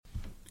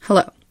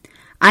Hello,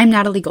 I'm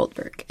Natalie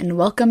Goldberg, and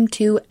welcome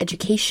to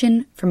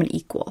Education from an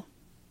Equal.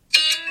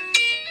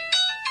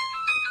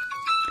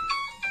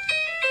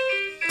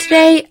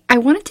 Today, I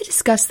wanted to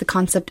discuss the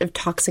concept of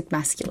toxic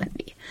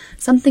masculinity,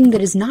 something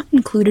that is not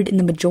included in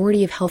the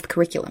majority of health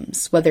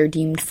curriculums, whether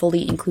deemed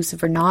fully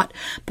inclusive or not,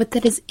 but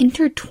that is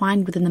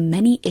intertwined within the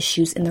many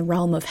issues in the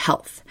realm of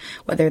health,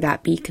 whether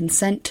that be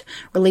consent,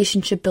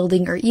 relationship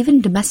building, or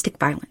even domestic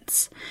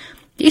violence.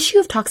 The issue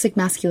of toxic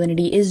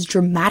masculinity is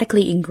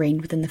dramatically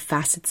ingrained within the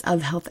facets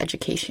of health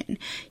education,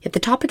 yet the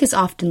topic is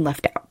often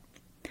left out.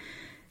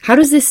 How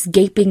does this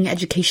gaping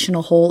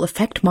educational hole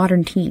affect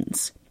modern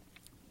teens?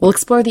 We'll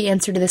explore the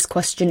answer to this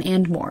question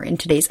and more in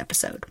today's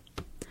episode.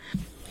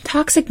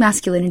 Toxic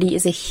masculinity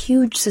is a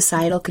huge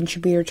societal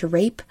contributor to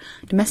rape,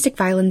 domestic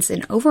violence,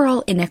 and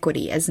overall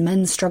inequity as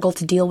men struggle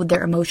to deal with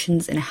their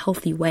emotions in a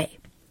healthy way.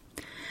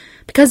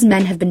 Because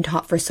men have been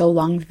taught for so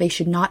long that they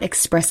should not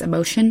express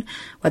emotion,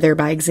 whether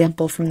by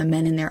example from the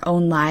men in their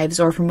own lives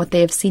or from what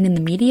they have seen in the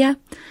media,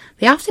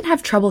 they often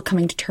have trouble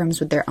coming to terms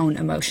with their own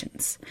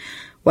emotions.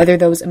 Whether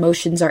those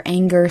emotions are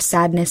anger,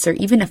 sadness, or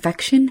even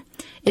affection,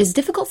 it is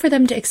difficult for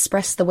them to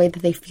express the way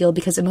that they feel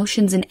because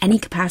emotions in any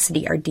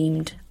capacity are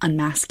deemed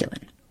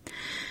unmasculine.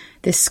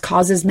 This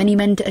causes many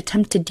men to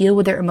attempt to deal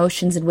with their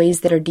emotions in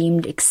ways that are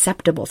deemed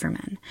acceptable for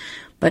men.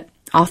 But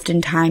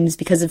oftentimes,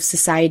 because of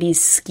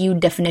society's skewed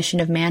definition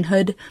of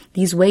manhood,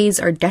 these ways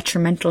are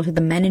detrimental to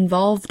the men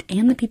involved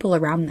and the people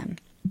around them.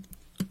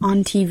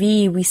 On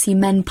TV, we see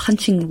men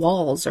punching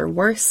walls, or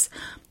worse,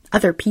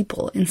 other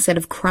people, instead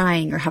of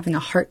crying or having a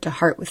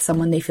heart-to-heart with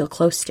someone they feel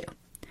close to.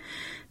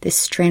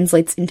 This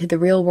translates into the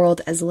real world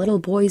as little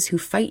boys who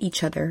fight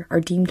each other are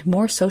deemed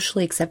more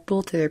socially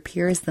acceptable to their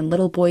peers than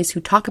little boys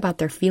who talk about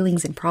their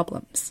feelings and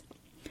problems.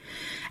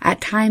 At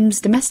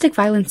times, domestic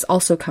violence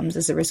also comes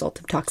as a result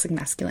of toxic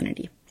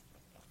masculinity.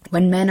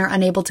 When men are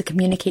unable to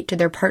communicate to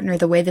their partner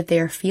the way that they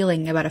are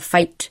feeling about a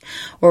fight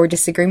or a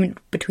disagreement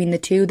between the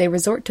two, they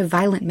resort to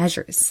violent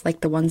measures, like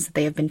the ones that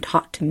they have been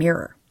taught to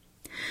mirror.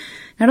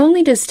 Not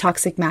only does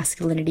toxic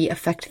masculinity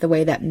affect the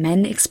way that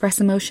men express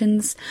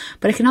emotions,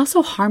 but it can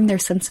also harm their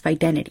sense of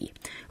identity,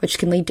 which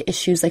can lead to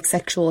issues like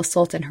sexual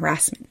assault and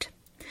harassment.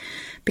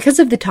 Because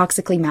of the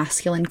toxically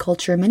masculine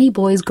culture, many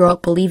boys grow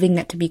up believing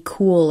that to be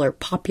cool or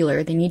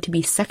popular, they need to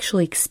be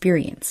sexually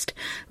experienced,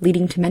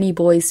 leading to many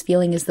boys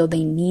feeling as though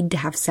they need to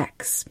have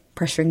sex,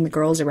 pressuring the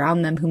girls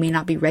around them who may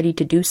not be ready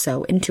to do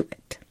so into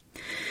it.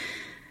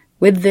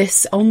 With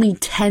this, only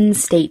 10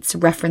 states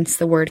reference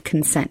the word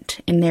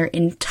consent in their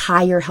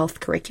entire health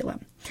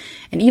curriculum.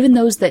 And even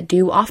those that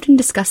do often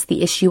discuss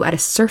the issue at a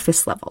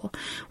surface level,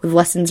 with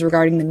lessons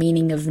regarding the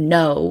meaning of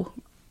no,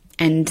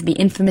 and the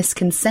infamous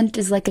consent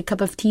is like a cup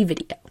of tea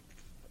video.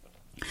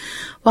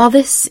 While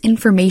this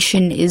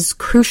information is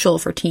crucial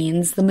for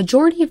teens, the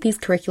majority of these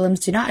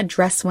curriculums do not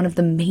address one of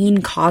the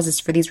main causes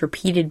for these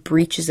repeated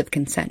breaches of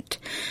consent,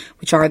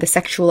 which are the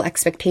sexual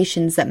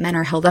expectations that men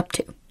are held up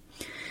to.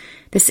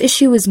 This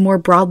issue is more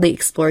broadly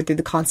explored through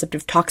the concept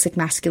of toxic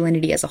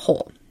masculinity as a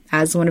whole,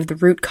 as one of the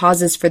root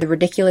causes for the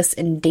ridiculous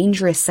and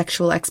dangerous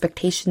sexual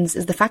expectations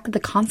is the fact that the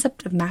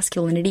concept of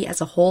masculinity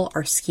as a whole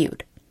are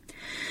skewed.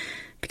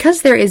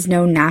 Because there is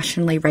no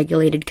nationally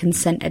regulated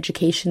consent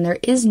education, there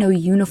is no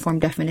uniform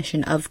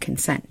definition of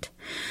consent.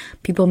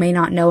 People may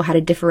not know how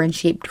to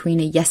differentiate between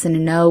a yes and a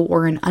no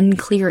or an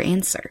unclear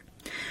answer.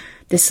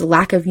 This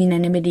lack of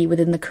unanimity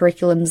within the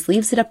curriculums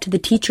leaves it up to the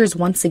teachers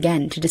once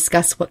again to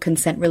discuss what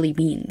consent really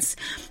means,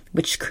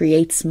 which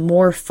creates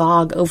more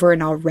fog over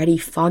an already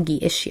foggy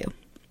issue.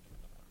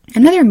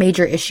 Another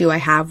major issue I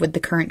have with the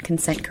current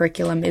consent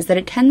curriculum is that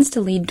it tends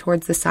to lead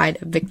towards the side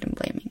of victim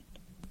blaming.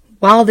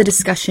 While the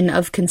discussion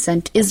of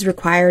consent is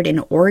required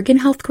in Oregon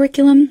health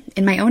curriculum,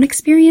 in my own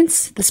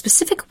experience, the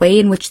specific way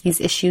in which these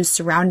issues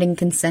surrounding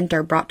consent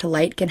are brought to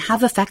light can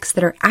have effects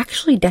that are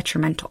actually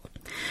detrimental.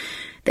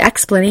 The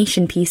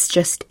explanation piece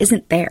just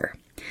isn't there.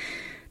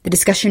 The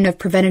discussion of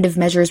preventative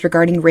measures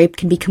regarding rape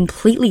can be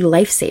completely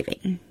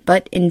life-saving,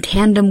 but in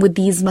tandem with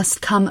these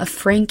must come a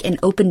frank and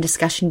open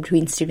discussion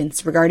between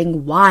students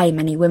regarding why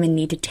many women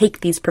need to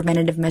take these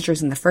preventative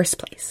measures in the first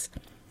place.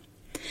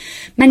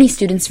 Many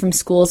students from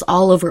schools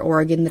all over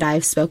Oregon that I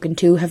have spoken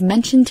to have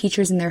mentioned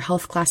teachers in their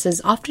health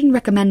classes often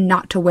recommend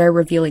not to wear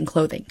revealing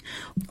clothing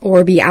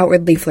or be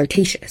outwardly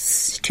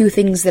flirtatious, two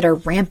things that are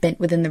rampant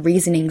within the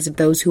reasonings of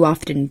those who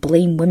often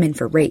blame women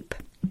for rape.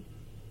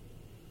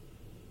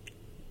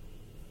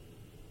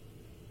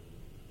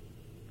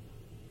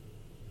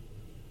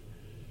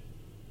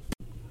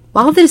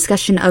 While the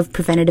discussion of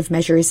preventative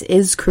measures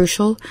is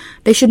crucial,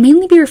 they should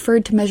mainly be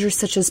referred to measures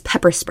such as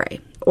pepper spray,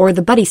 or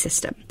the buddy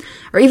system,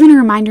 or even a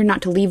reminder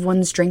not to leave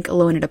one's drink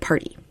alone at a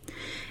party.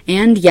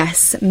 And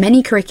yes,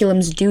 many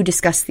curriculums do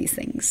discuss these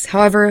things.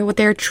 However, what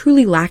they are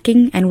truly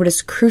lacking, and what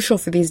is crucial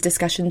for these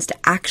discussions to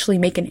actually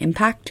make an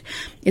impact,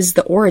 is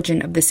the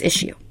origin of this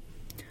issue.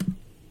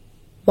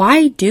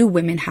 Why do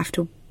women have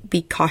to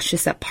be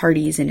cautious at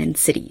parties and in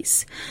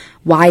cities?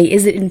 Why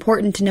is it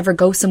important to never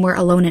go somewhere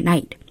alone at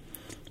night?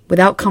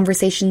 Without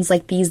conversations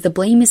like these, the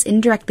blame is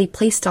indirectly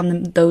placed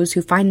on those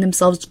who find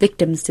themselves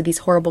victims to these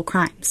horrible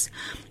crimes,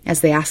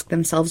 as they ask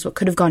themselves what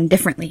could have gone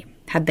differently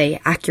had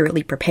they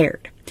accurately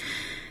prepared.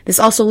 This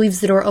also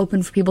leaves the door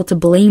open for people to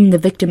blame the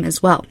victim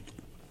as well,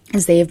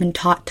 as they have been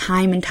taught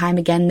time and time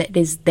again that it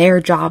is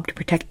their job to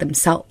protect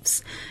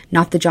themselves,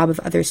 not the job of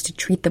others to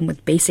treat them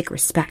with basic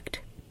respect.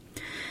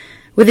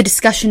 With a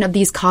discussion of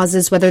these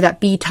causes, whether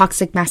that be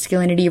toxic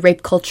masculinity,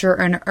 rape culture,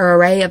 or an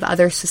array of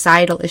other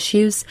societal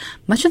issues,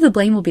 much of the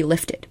blame will be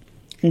lifted,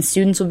 and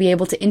students will be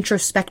able to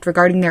introspect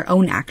regarding their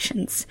own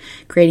actions,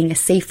 creating a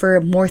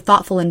safer, more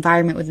thoughtful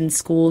environment within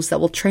schools that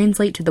will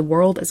translate to the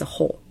world as a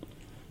whole.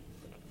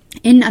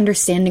 In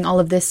understanding all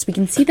of this, we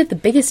can see that the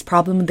biggest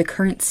problem with the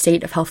current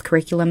state of health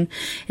curriculum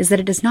is that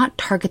it does not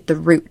target the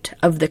root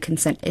of the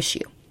consent issue.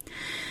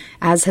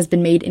 As has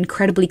been made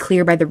incredibly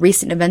clear by the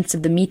recent events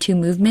of the Me Too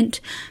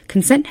movement,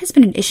 consent has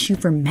been an issue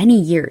for many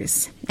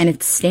years, and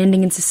its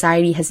standing in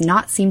society has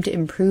not seemed to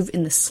improve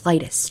in the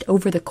slightest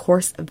over the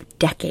course of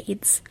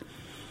decades.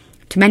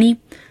 To many,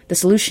 the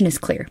solution is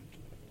clear.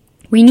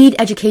 We need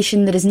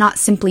education that is not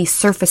simply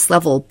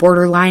surface-level,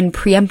 borderline,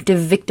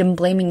 preemptive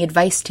victim-blaming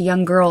advice to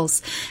young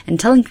girls and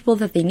telling people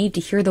that they need to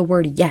hear the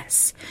word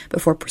yes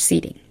before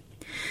proceeding.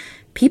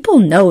 People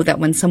know that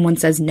when someone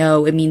says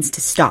no, it means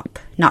to stop,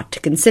 not to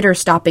consider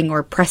stopping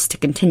or press to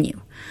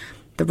continue.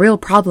 The real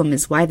problem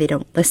is why they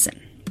don't listen.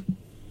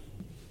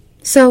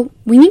 So,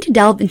 we need to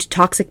delve into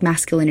toxic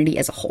masculinity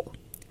as a whole.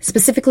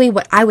 Specifically,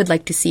 what I would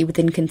like to see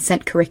within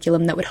consent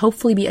curriculum that would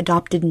hopefully be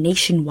adopted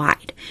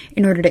nationwide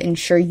in order to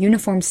ensure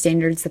uniform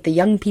standards that the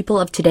young people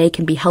of today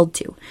can be held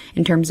to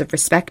in terms of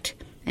respect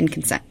and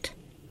consent.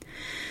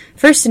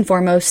 First and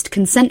foremost,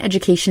 consent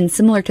education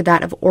similar to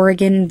that of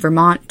Oregon,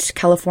 Vermont,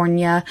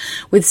 California,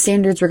 with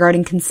standards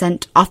regarding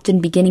consent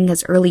often beginning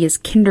as early as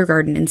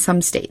kindergarten in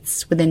some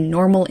states within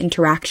normal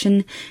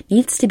interaction,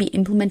 needs to be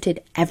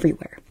implemented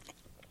everywhere.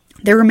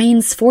 There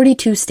remains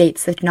 42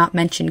 states that do not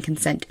mention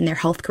consent in their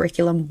health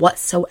curriculum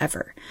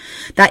whatsoever.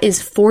 That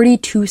is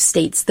 42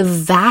 states, the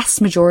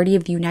vast majority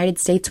of the United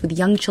States, with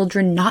young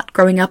children not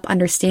growing up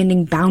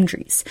understanding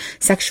boundaries,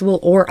 sexual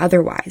or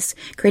otherwise,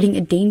 creating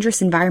a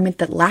dangerous environment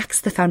that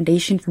lacks the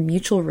foundation for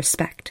mutual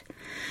respect.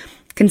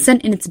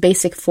 Consent in its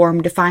basic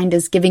form, defined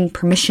as giving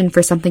permission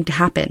for something to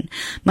happen,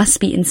 must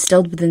be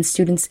instilled within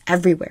students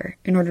everywhere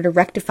in order to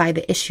rectify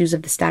the issues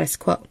of the status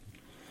quo.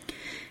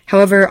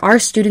 However, our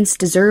students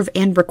deserve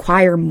and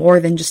require more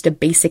than just a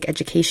basic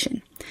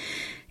education.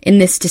 In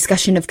this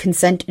discussion of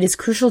consent, it is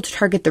crucial to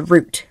target the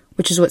root,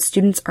 which is what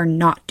students are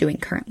not doing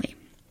currently.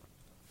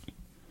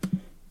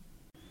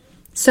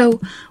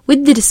 So,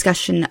 with the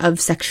discussion of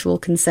sexual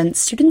consent,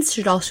 students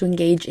should also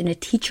engage in a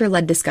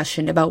teacher-led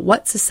discussion about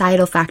what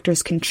societal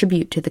factors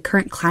contribute to the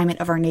current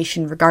climate of our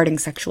nation regarding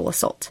sexual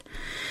assault.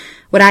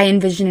 What I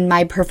envision in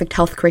my perfect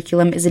health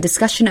curriculum is a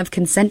discussion of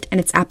consent and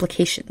its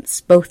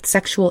applications, both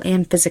sexual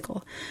and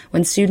physical,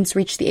 when students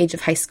reach the age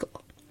of high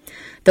school.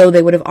 Though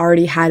they would have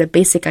already had a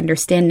basic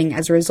understanding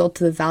as a result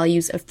of the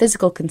values of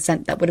physical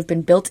consent that would have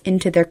been built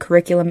into their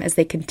curriculum as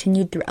they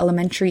continued through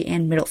elementary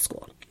and middle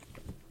school.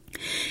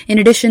 In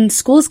addition,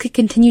 schools could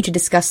continue to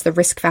discuss the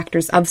risk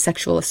factors of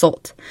sexual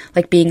assault,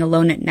 like being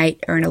alone at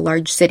night or in a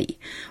large city,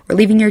 or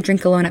leaving your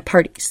drink alone at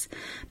parties,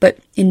 but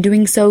in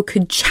doing so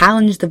could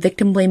challenge the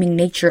victim-blaming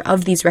nature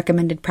of these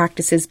recommended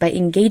practices by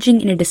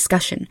engaging in a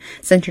discussion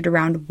centered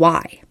around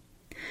why.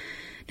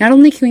 Not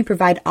only can we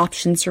provide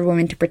options for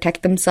women to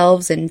protect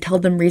themselves and tell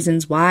them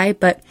reasons why,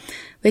 but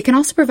we can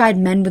also provide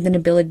men with an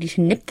ability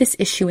to nip this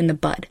issue in the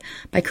bud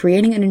by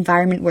creating an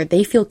environment where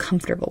they feel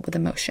comfortable with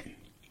emotion.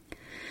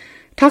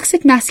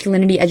 Toxic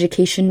masculinity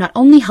education not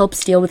only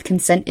helps deal with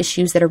consent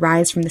issues that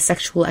arise from the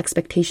sexual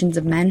expectations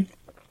of men,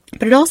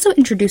 but it also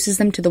introduces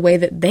them to the way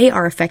that they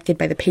are affected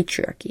by the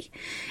patriarchy,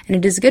 and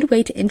it is a good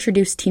way to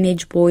introduce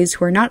teenage boys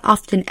who are not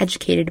often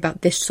educated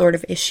about this sort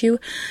of issue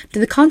to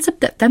the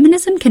concept that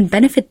feminism can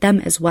benefit them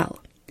as well.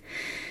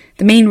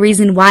 The main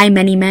reason why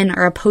many men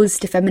are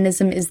opposed to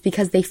feminism is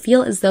because they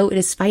feel as though it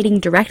is fighting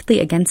directly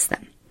against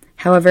them.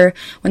 However,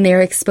 when they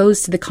are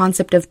exposed to the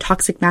concept of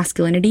toxic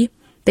masculinity,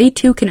 they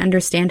too can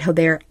understand how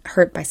they are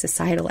hurt by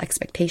societal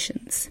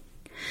expectations.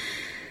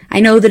 I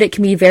know that it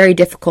can be very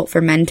difficult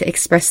for men to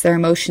express their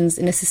emotions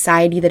in a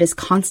society that is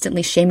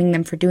constantly shaming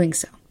them for doing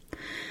so.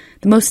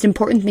 The most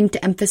important thing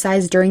to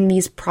emphasize during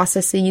these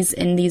processes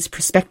and these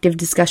perspective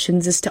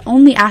discussions is to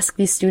only ask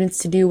these students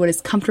to do what is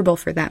comfortable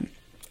for them,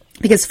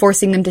 because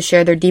forcing them to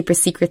share their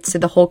deepest secrets to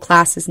the whole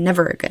class is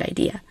never a good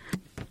idea.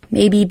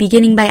 Maybe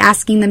beginning by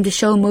asking them to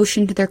show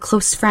emotion to their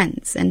close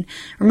friends and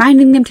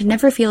reminding them to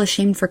never feel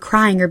ashamed for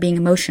crying or being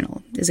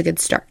emotional is a good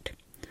start.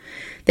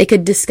 They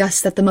could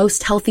discuss that the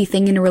most healthy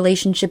thing in a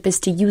relationship is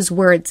to use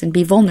words and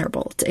be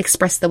vulnerable to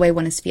express the way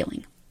one is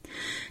feeling.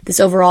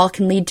 This overall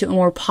can lead to a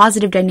more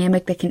positive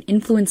dynamic that can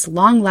influence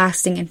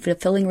long-lasting and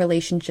fulfilling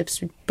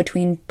relationships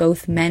between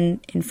both men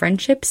in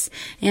friendships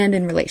and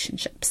in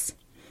relationships.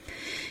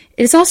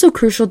 It is also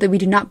crucial that we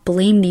do not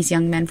blame these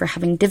young men for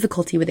having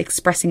difficulty with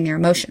expressing their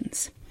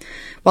emotions.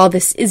 While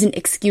this isn't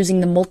excusing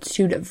the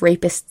multitude of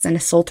rapists and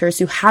assaulters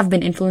who have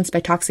been influenced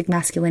by toxic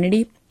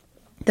masculinity,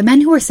 the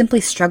men who are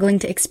simply struggling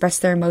to express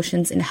their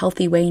emotions in a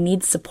healthy way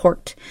need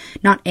support,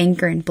 not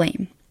anger and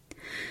blame.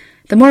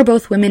 The more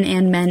both women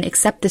and men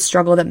accept the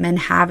struggle that men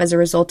have as a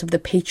result of the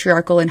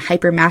patriarchal and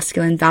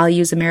hyper-masculine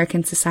values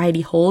American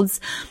society holds,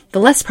 the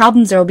less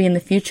problems there will be in the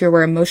future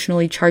where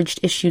emotionally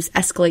charged issues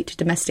escalate to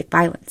domestic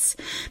violence,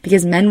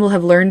 because men will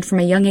have learned from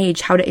a young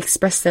age how to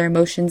express their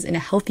emotions in a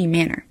healthy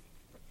manner.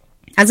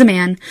 As a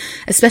man,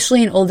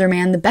 especially an older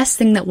man, the best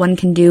thing that one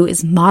can do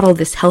is model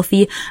this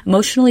healthy,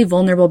 emotionally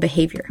vulnerable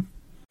behavior.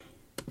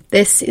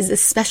 This is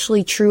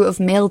especially true of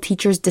male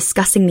teachers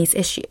discussing these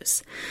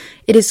issues.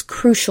 It is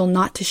crucial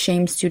not to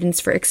shame students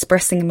for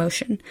expressing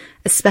emotion,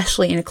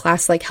 especially in a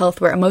class like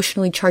health where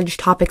emotionally charged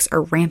topics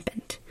are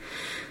rampant.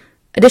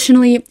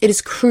 Additionally, it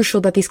is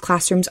crucial that these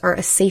classrooms are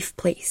a safe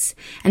place,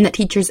 and that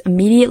teachers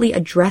immediately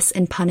address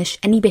and punish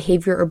any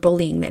behavior or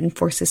bullying that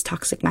enforces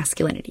toxic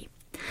masculinity.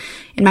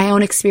 In my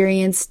own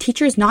experience,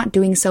 teachers not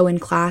doing so in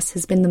class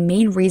has been the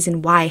main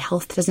reason why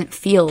health doesn't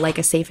feel like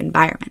a safe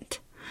environment.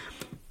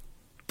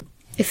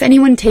 If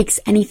anyone takes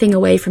anything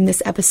away from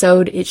this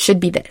episode, it should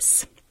be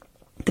this.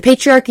 The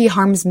patriarchy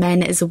harms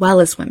men as well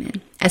as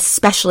women,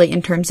 especially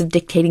in terms of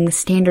dictating the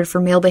standard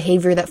for male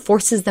behavior that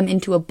forces them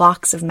into a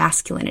box of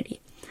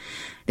masculinity.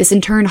 This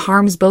in turn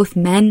harms both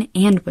men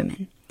and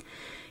women.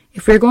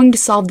 If we're going to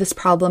solve this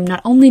problem,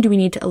 not only do we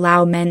need to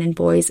allow men and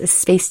boys a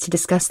space to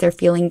discuss their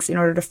feelings in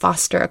order to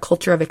foster a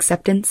culture of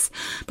acceptance,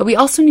 but we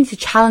also need to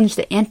challenge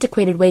the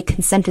antiquated way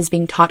consent is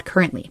being taught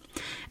currently,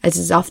 as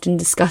is often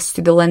discussed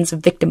through the lens of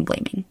victim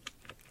blaming.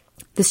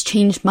 This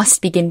change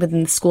must begin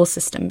within the school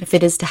system if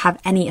it is to have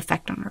any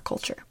effect on our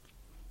culture.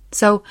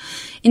 So,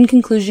 in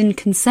conclusion,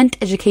 consent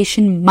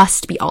education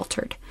must be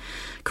altered.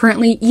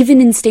 Currently,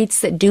 even in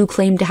states that do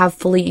claim to have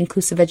fully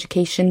inclusive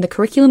education, the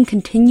curriculum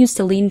continues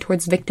to lean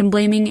towards victim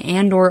blaming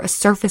and/or a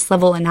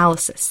surface-level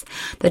analysis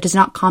that does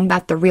not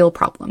combat the real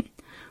problem.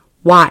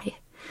 Why?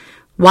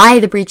 Why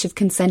the breach of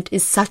consent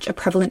is such a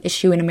prevalent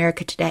issue in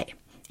America today.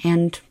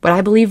 And what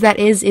I believe that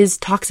is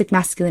toxic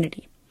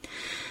masculinity.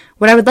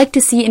 What I would like to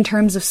see in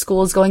terms of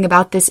schools going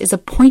about this is a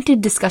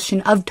pointed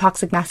discussion of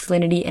toxic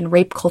masculinity and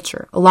rape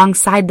culture,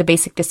 alongside the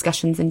basic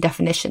discussions and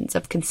definitions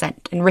of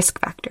consent and risk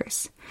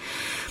factors.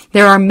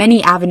 There are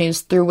many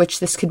avenues through which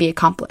this could be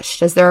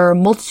accomplished, as there are a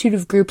multitude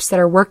of groups that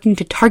are working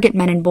to target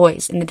men and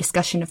boys in the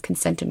discussion of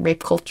consent and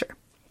rape culture.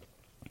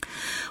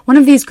 One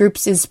of these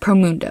groups is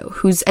Promundo,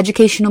 whose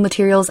educational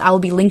materials I will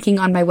be linking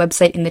on my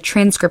website in the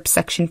transcripts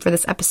section for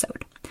this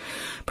episode.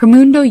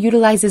 Promundo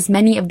utilizes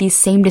many of these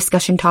same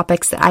discussion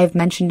topics that I have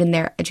mentioned in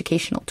their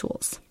educational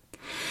tools.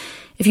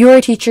 If you are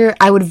a teacher,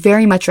 I would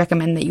very much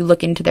recommend that you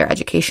look into their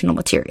educational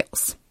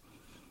materials.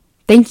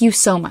 Thank you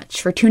so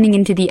much for tuning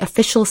into the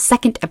official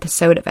second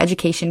episode of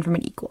Education from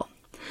an Equal.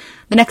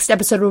 The next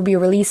episode will be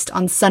released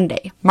on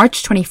Sunday,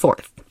 March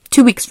 24th,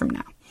 2 weeks from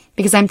now,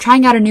 because I'm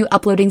trying out a new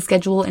uploading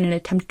schedule in an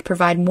attempt to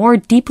provide more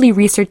deeply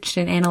researched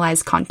and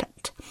analyzed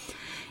content.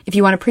 If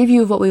you want a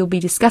preview of what we will be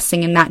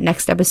discussing in that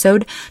next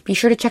episode, be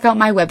sure to check out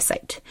my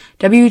website,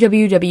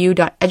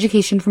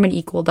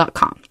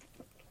 www.educationfromanequal.com.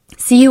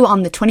 See you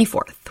on the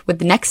 24th with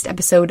the next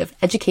episode of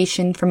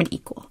Education from an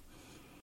Equal.